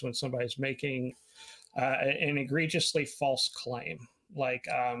negativity is when somebody's making an egregiously false claim, like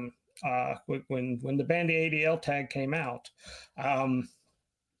when the Bandy ADL tag came out.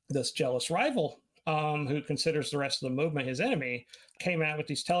 This jealous rival, who considers the rest of the movement his enemy, came out with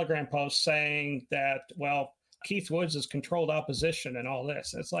these Telegram posts saying that, well, Keith Woods is controlled opposition and all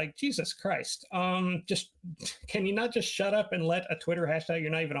this. It's like, Jesus Christ. Just can you not just shut up and let a Twitter hashtag? You're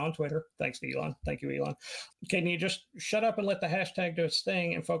not even on Twitter. Thanks to Elon. Thank you, Elon. Can you just shut up and let the hashtag do its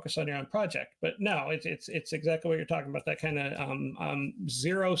thing and focus on your own project? But no, it's exactly what you're talking about. That kind of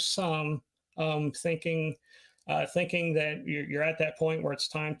zero sum thinking. Thinking that you're at that point where it's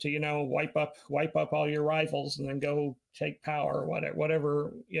time to wipe up all your rivals and then go take power,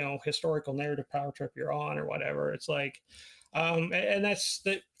 whatever historical narrative power trip you're on or whatever. It's like, and that's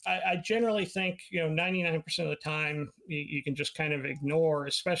the. I generally think 99% of the time you can just kind of ignore,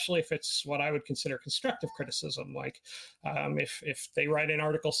 especially if it's what I would consider constructive criticism. Like if they write an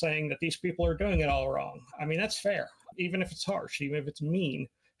article saying that these people are doing it all wrong, I mean that's fair, even if it's harsh, even if it's mean.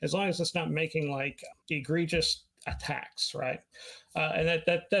 As long as it's not making like egregious attacks, right? And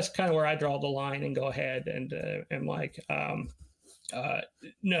that's kind of where I draw the line and go ahead and am like,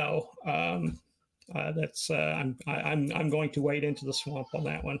 no, that's I'm going to wade into the swamp on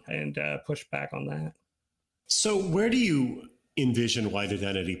that one and push back on that. So where do you envision white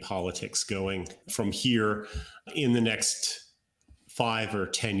identity politics going from here in the next 5 or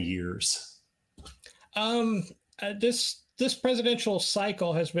 10 years? This presidential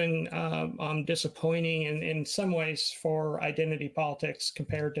cycle has been disappointing in some ways for identity politics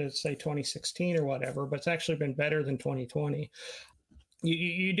compared to, say, 2016 or whatever, but it's actually been better than 2020.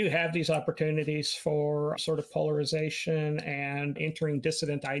 you do have these opportunities for sort of polarization and entering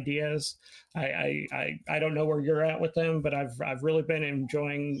dissident ideas. I don't know where you're at with them, but I've really been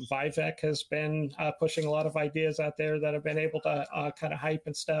enjoying Vivek has been pushing a lot of ideas out there that have been able to kind of hype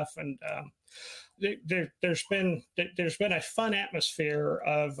and stuff. And there's been a fun atmosphere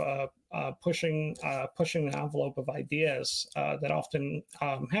of pushing the envelope of ideas that often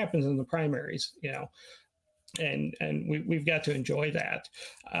happens in the primaries, you know, and we've got to enjoy that.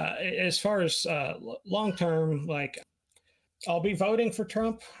 As far as long term, like I'll be voting for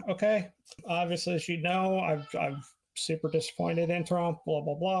Trump. Okay, obviously, as you know, I'm super disappointed in Trump. Blah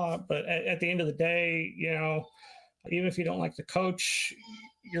blah blah. But at the end of the day, you know, even if you don't like the coach,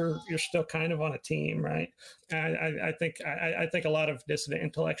 you're still kind of on a team, right? I think a lot of dissident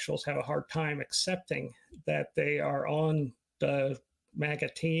intellectuals have a hard time accepting that they are on the MAGA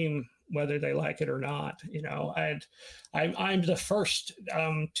team, whether they like it or not. You know, I'm the first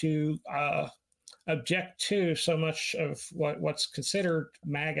to object to so much of what's considered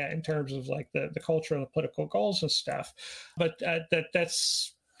MAGA in terms of like the culture and the political goals and stuff, but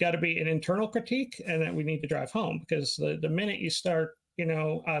that's got to be an internal critique, and that we need to drive home, because the minute you start, you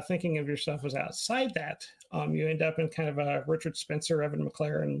know, thinking of yourself as outside that, you end up in kind of a Richard Spencer, Evan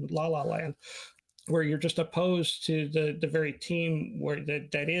McLaren, La La Land, where you're just opposed to the very team where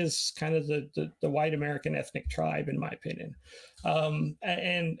that is kind of the white American ethnic tribe, in my opinion.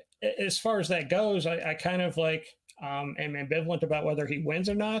 And as far as that goes, I kind of like am ambivalent about whether he wins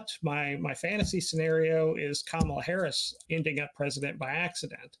or not. My fantasy scenario is Kamala Harris ending up president by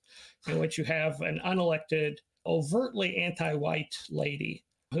accident, in which you have an unelected, overtly anti-white lady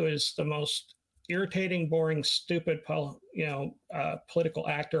who is the most irritating, boring, stupid, political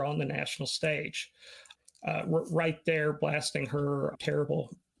actor on the national stage, right there blasting her terrible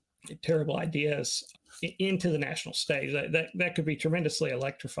ideas into the national stage. That could be tremendously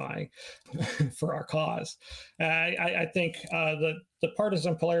electrifying for our cause. I think the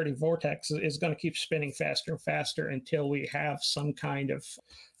partisan polarity vortex is going to keep spinning faster and faster until we have some kind of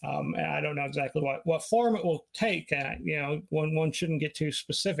I don't know exactly what form it will take. You know, one shouldn't get too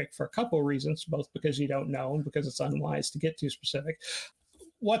specific for a couple of reasons, both because you don't know and because it's unwise to get too specific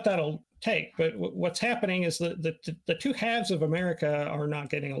what that'll take. But what's happening is the two halves of America are not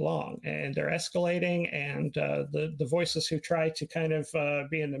getting along, and they're escalating. And the voices who try to kind of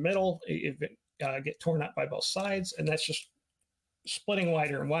be in the middle get torn up by both sides, and that's just splitting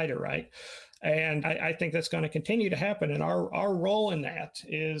wider and wider, right? And I think that's going to continue to happen. And our role in that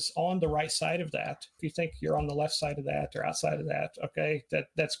is on the right side of that. If you think you're on the left side of that or outside of that, okay,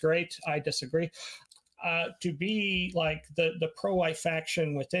 that's great. I disagree. To be like the pro-white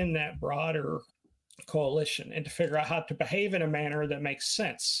faction within that broader coalition, and to figure out how to behave in a manner that makes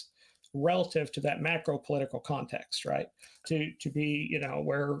sense relative to that macro political context, right? To be, you know,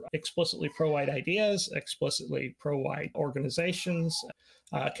 where explicitly pro-white ideas, explicitly pro-white organizations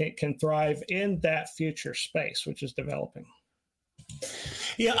can thrive in that future space, which is developing.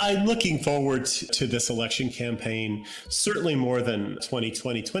 Yeah, I'm looking forward to this election campaign, certainly more than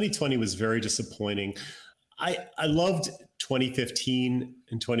 2020. 2020 was very disappointing. I loved 2015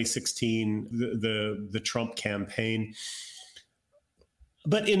 and 2016, the Trump campaign.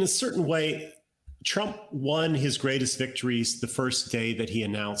 But in a certain way, Trump won his greatest victories the first day that he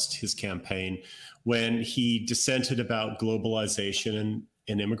announced his campaign, when he dissented about globalization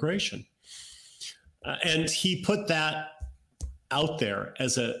and immigration. And he put that out there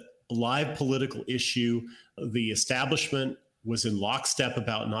as a live political issue. The establishment was in lockstep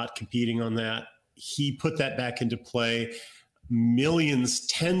about not competing on that. He put that back into play. Millions,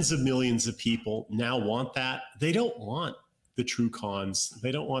 tens of millions of people now want that. They don't want the true cons.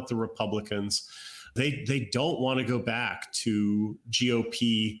 They don't want the Republicans. They don't want to go back to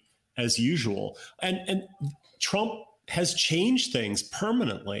GOP as usual. And Trump has changed things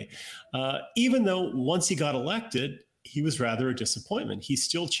permanently. Even though once he got elected, he was rather a disappointment. He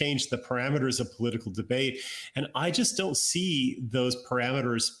still changed the parameters of political debate. And I just don't see those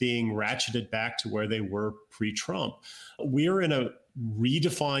parameters being ratcheted back to where they were pre-Trump. We're in a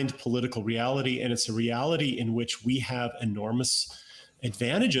redefined political reality, and it's a reality in which we have enormous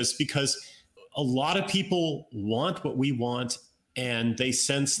advantages because a lot of people want what we want, and they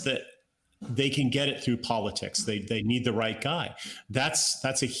sense that they can get it through politics. They need the right guy.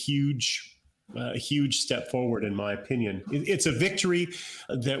 That's a huge step forward, in my opinion. It's a victory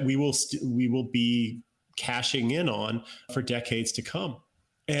that we will be cashing in on for decades to come.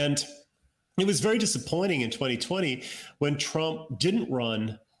 And it was very disappointing in 2020 when Trump didn't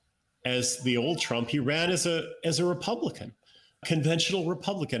run as the old Trump. He ran as a Republican. conventional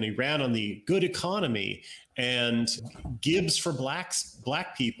Republican. He ran on the good economy and Gibbs for black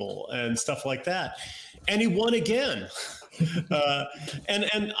people and stuff like that. And he won again.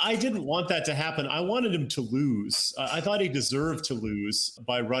 And I didn't want that to happen. I wanted him to lose. I thought he deserved to lose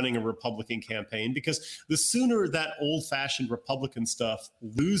by running a Republican campaign, because the sooner that old-fashioned Republican stuff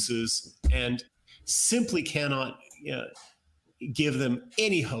loses and simply cannot give them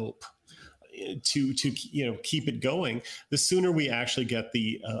any hope to keep it going, the sooner we actually get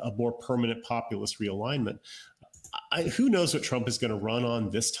a more permanent populist realignment. Who knows what Trump is going to run on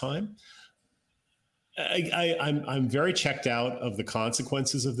this time? I'm very checked out of the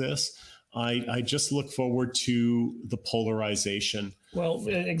consequences of this. I just look forward to the polarization. Well,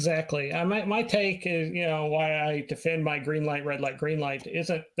 exactly. My take is, why I defend my green light, red light, green light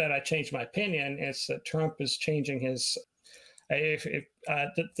isn't that I changed my opinion. It's that Trump is changing his.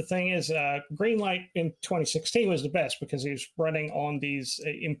 The thing is, green light in 2016 was the best because he was running on these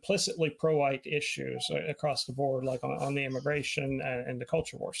implicitly pro-white issues across the board, like on the immigration and the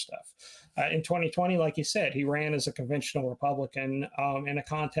culture war stuff. In 2020, like you said, he ran as a conventional Republican in a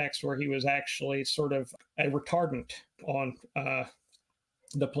context where he was actually sort of a retardant on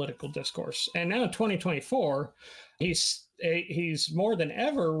the political discourse. And now in 2024, he's more than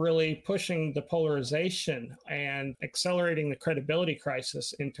ever really pushing the polarization and accelerating the credibility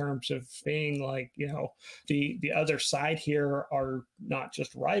crisis in terms of being like, the other side here are not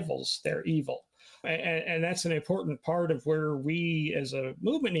just rivals, they're evil. And that's an important part of where we as a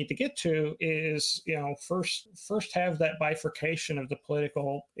movement need to get to is, first have that bifurcation of the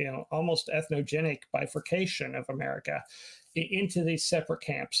political, almost ethnogenic bifurcation of America into these separate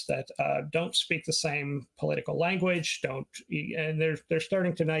camps that don't speak the same political language, and they're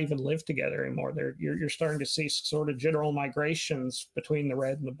starting to not even live together anymore. You're starting to see sort of general migrations between the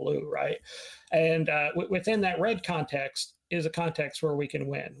red and the blue, right? And within that red context is a context where we can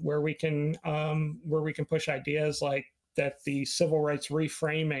win, where we can push ideas like that the civil rights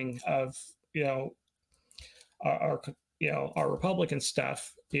reframing of our Republican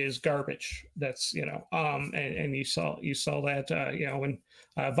stuff is garbage. That's and you saw that when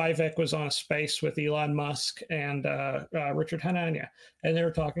Vivek was on a space with Elon Musk and Richard Hanania, and they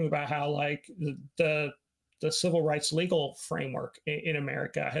were talking about how like the civil rights legal framework in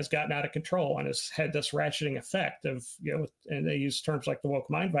America has gotten out of control and has had this ratcheting effect of, and they use terms like the woke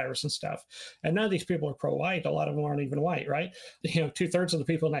mind virus and stuff. And none of these people are pro-white. A lot of them aren't even white, right? 2/3 of the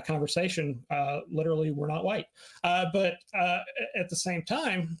people in that conversation literally were not white. But at the same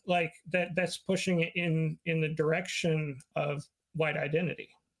time, like that's pushing it in the direction of white identity.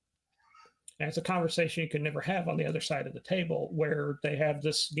 And it's a conversation you could never have on the other side of the table, where they have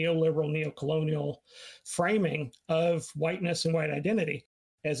this neoliberal, neocolonial framing of whiteness and white identity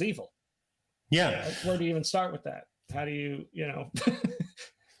as evil. Yeah. Where do you even start with that? How do you,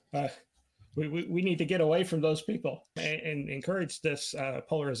 we need to get away from those people and encourage this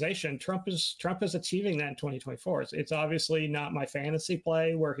polarization. Trump is achieving that in 2024. It's obviously not my fantasy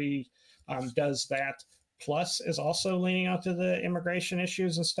play where he does that. Plus is also leaning out to the immigration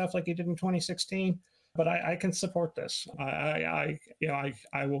issues and stuff like he did in 2016. But I can support this. I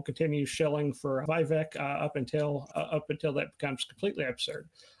will continue shilling for Vivek up until that becomes completely absurd.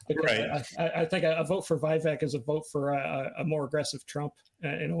 Because right. I think a vote for Vivek is a vote for a more aggressive Trump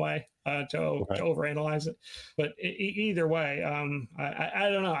in a way to overanalyze it. But either way, I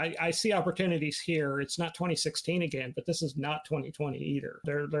don't know. I see opportunities here. It's not 2016 again, but this is not 2020 either.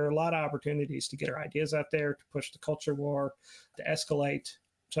 There are a lot of opportunities to get our ideas out there, to push the culture war, to escalate.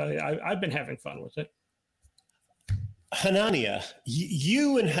 So I've been having fun with it. Hanania,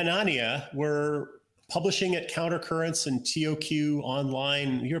 you and Hanania were publishing at Countercurrents and TOQ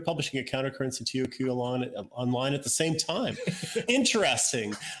online. You're publishing at Countercurrents and TOQ online at the same time.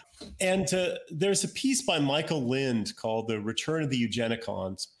 Interesting. And there's a piece by Michael Lind called The Return of the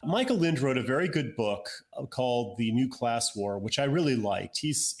Eugenicons. Michael Lind wrote a very good book called The New Class War, which I really liked.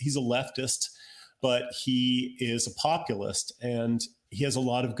 He's a leftist, but he is a populist, and he has a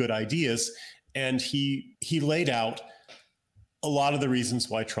lot of good ideas. And he laid out a lot of the reasons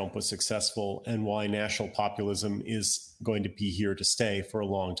why Trump was successful and why national populism is going to be here to stay for a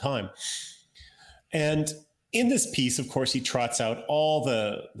long time. And in this piece, of course, he trots out all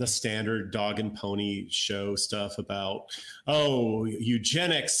the standard dog and pony show stuff about,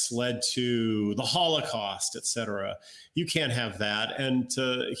 eugenics led to the Holocaust, et cetera. You can't have that. And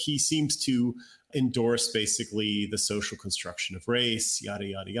he seems to endorse basically the social construction of race, yada,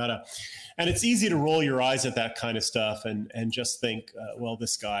 yada, yada. And it's easy to roll your eyes at that kind of stuff and just think,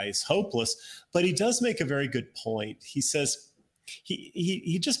 this guy is hopeless. But he does make a very good point. He says,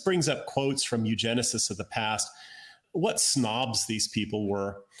 he just brings up quotes from eugenicists of the past. what snobs these people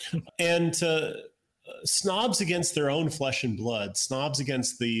were. And snobs against their own flesh and blood, snobs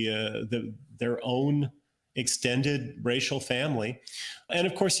against their own extended racial family. And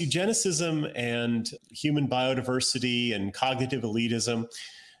of course, eugenicism and human biodiversity and cognitive elitism,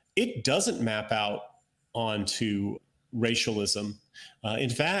 it doesn't map out onto racialism. In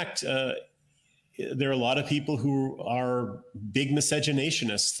fact, there are a lot of people who are big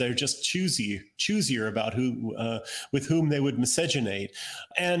miscegenationists. They're just choosier about who with whom they would miscegenate.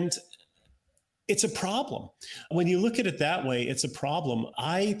 And it's a problem. When you look at it that way, it's a problem.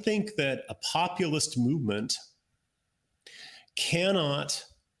 I think that a populist movement cannot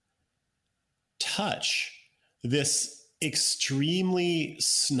touch this extremely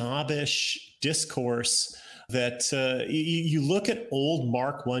snobbish discourse that you look at old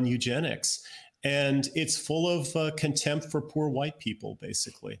Mark I eugenics, and it's full of contempt for poor white people,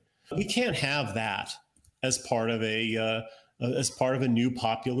 basically. We can't have that as part of a new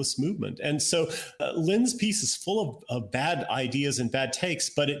populist movement. And so Lynn's piece is full of bad ideas and bad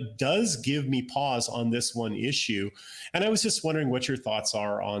takes, but it does give me pause on this one issue. And I was just wondering what your thoughts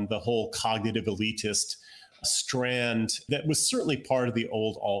are on the whole cognitive elitist strand that was certainly part of the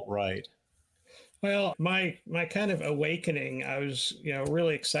old alt-right. Well, my kind of awakening, I was,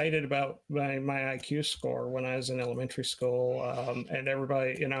 really excited about my IQ score when I was in elementary school, and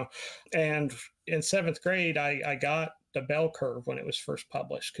everybody, and in seventh grade, I got the bell curve when it was first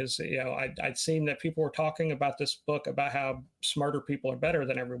published because I'd seen that people were talking about this book about how smarter people are better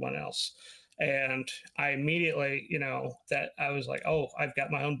than everyone else. And I immediately, that I was like, oh, I've got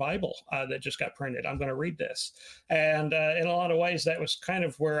my own Bible that just got printed. I'm going to read this. And in a lot of ways, that was kind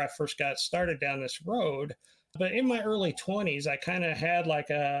of where I first got started down this road. But in my early 20s, I kind of had like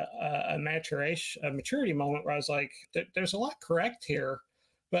a maturity moment where I was like, there's a lot correct here.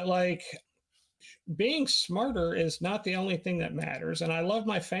 But like, being smarter is not the only thing that matters. And I love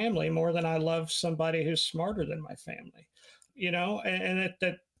my family more than I love somebody who's smarter than my family, and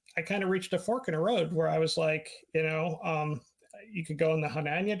that I kind of reached a fork in a road where I was like, you could go in the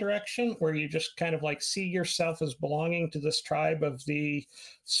Hananya direction where you just kind of like see yourself as belonging to this tribe of the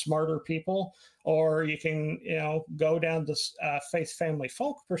smarter people, or you can, go down this faith, family,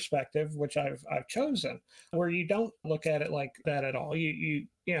 folk perspective, which I've chosen, where you don't look at it like that at all.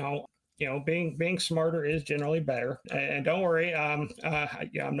 Being smarter is generally better. And don't worry, I'm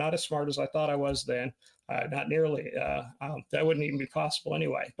not as smart as I thought I was then. Not nearly. That wouldn't even be possible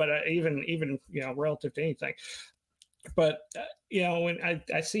anyway. But even relative to anything. But when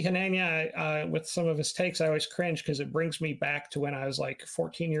I see Hanania with some of his takes, I always cringe because it brings me back to when I was like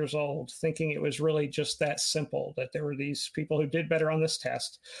 14 years old, thinking it was really just that simple, that there were these people who did better on this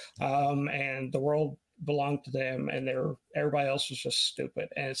test, and the world belonged to them, and everybody else was just stupid.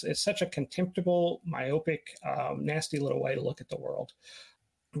 And it's such a contemptible, myopic, nasty little way to look at the world.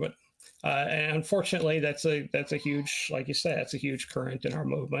 But and unfortunately, that's a huge, like you said, that's a huge current in our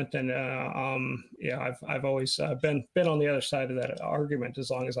movement. And I've always been on the other side of that argument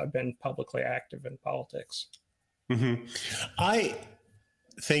as long as I've been publicly active in politics. Mm-hmm. I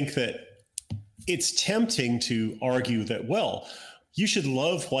think that it's tempting to argue that, well, you should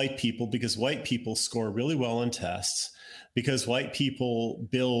love white people because white people score really well on tests, because white people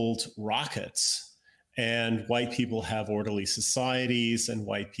build rockets, and white people have orderly societies, and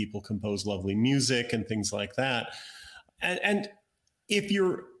white people compose lovely music and things like that. And if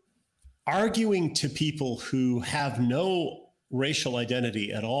you're arguing to people who have no racial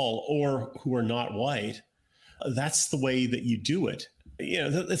identity at all or who are not white, that's the way that you do it.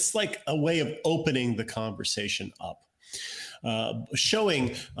 It's like a way of opening the conversation up.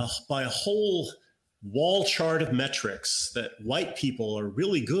 Showing by a whole wall chart of metrics that white people are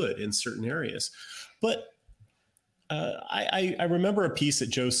really good in certain areas. But I remember a piece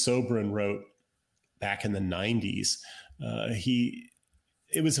that Joe Sobran wrote back in the 90s.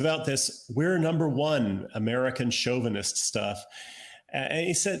 It was about this, we're number one American chauvinist stuff. And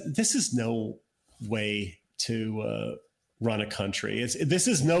he said, this is no way to run a country. This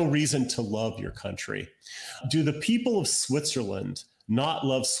is no reason to love your country. Do the people of Switzerland not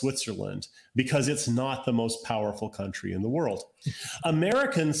love Switzerland because it's not the most powerful country in the world?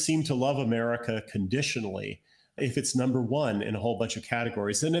 Americans seem to love America conditionally if it's number one in a whole bunch of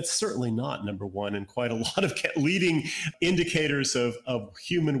categories. And it's certainly not number one in quite a lot of leading indicators of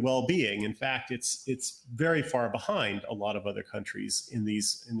human well-being. In fact, it's very far behind a lot of other countries in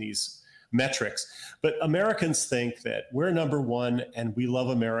these metrics. But Americans think that we're number one and we love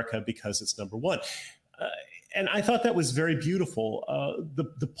America because it's number one. And I thought that was very beautiful.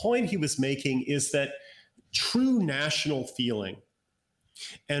 The point he was making is that true national feeling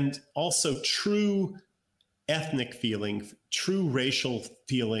and also true ethnic feeling, true racial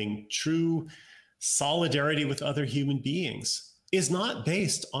feeling, true solidarity with other human beings is not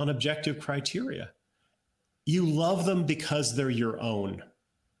based on objective criteria. You love them because they're your own.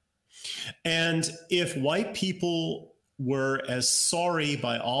 And if white people were as sorry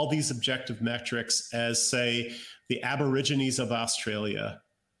by all these objective metrics as, say, the Aborigines of Australia,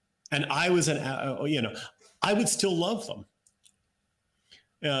 and I was I would still love them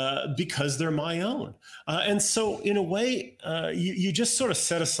because they're my own. And so, in a way, you just sort of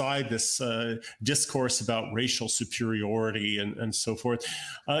set aside this discourse about racial superiority and so forth.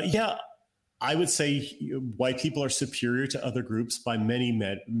 Yeah, I would say white people are superior to other groups by many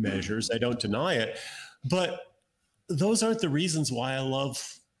measures. I don't deny it. But those aren't the reasons why I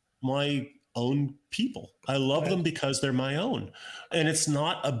love my own people. I love them because they're my own. And it's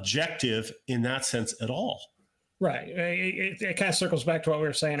not objective in that sense at all. Right. It kind of circles back to what we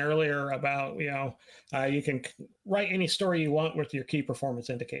were saying earlier about, you can write any story you want with your key performance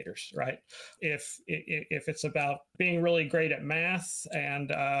indicators, right? If it's about being really great at math and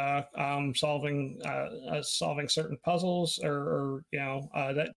solving certain puzzles or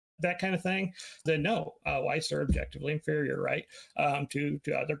that kind of thing, then no, whites are objectively inferior, right, to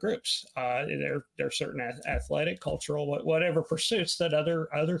other groups. There are certain athletic, cultural, whatever pursuits that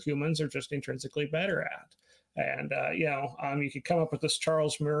other humans are just intrinsically better at. And, you could come up with this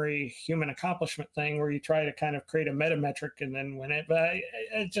Charles Murray human accomplishment thing where you try to kind of create a meta metric and then win it. But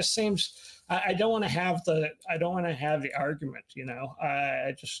it just seems, I don't want to have the argument,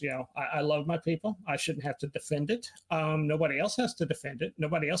 I love my people. I shouldn't have to defend it. Nobody else has to defend it.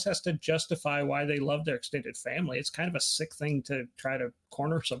 Nobody else has to justify why they love their extended family. It's kind of a sick thing to try to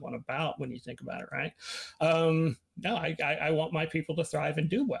corner someone about when you think about it, right? No, I want my people to thrive and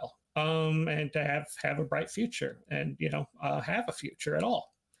do well. And to have a bright future and, have a future at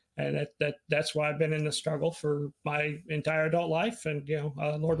all. And that's why I've been in the struggle for my entire adult life. And,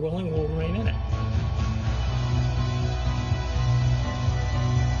 Lord willing, will remain in it.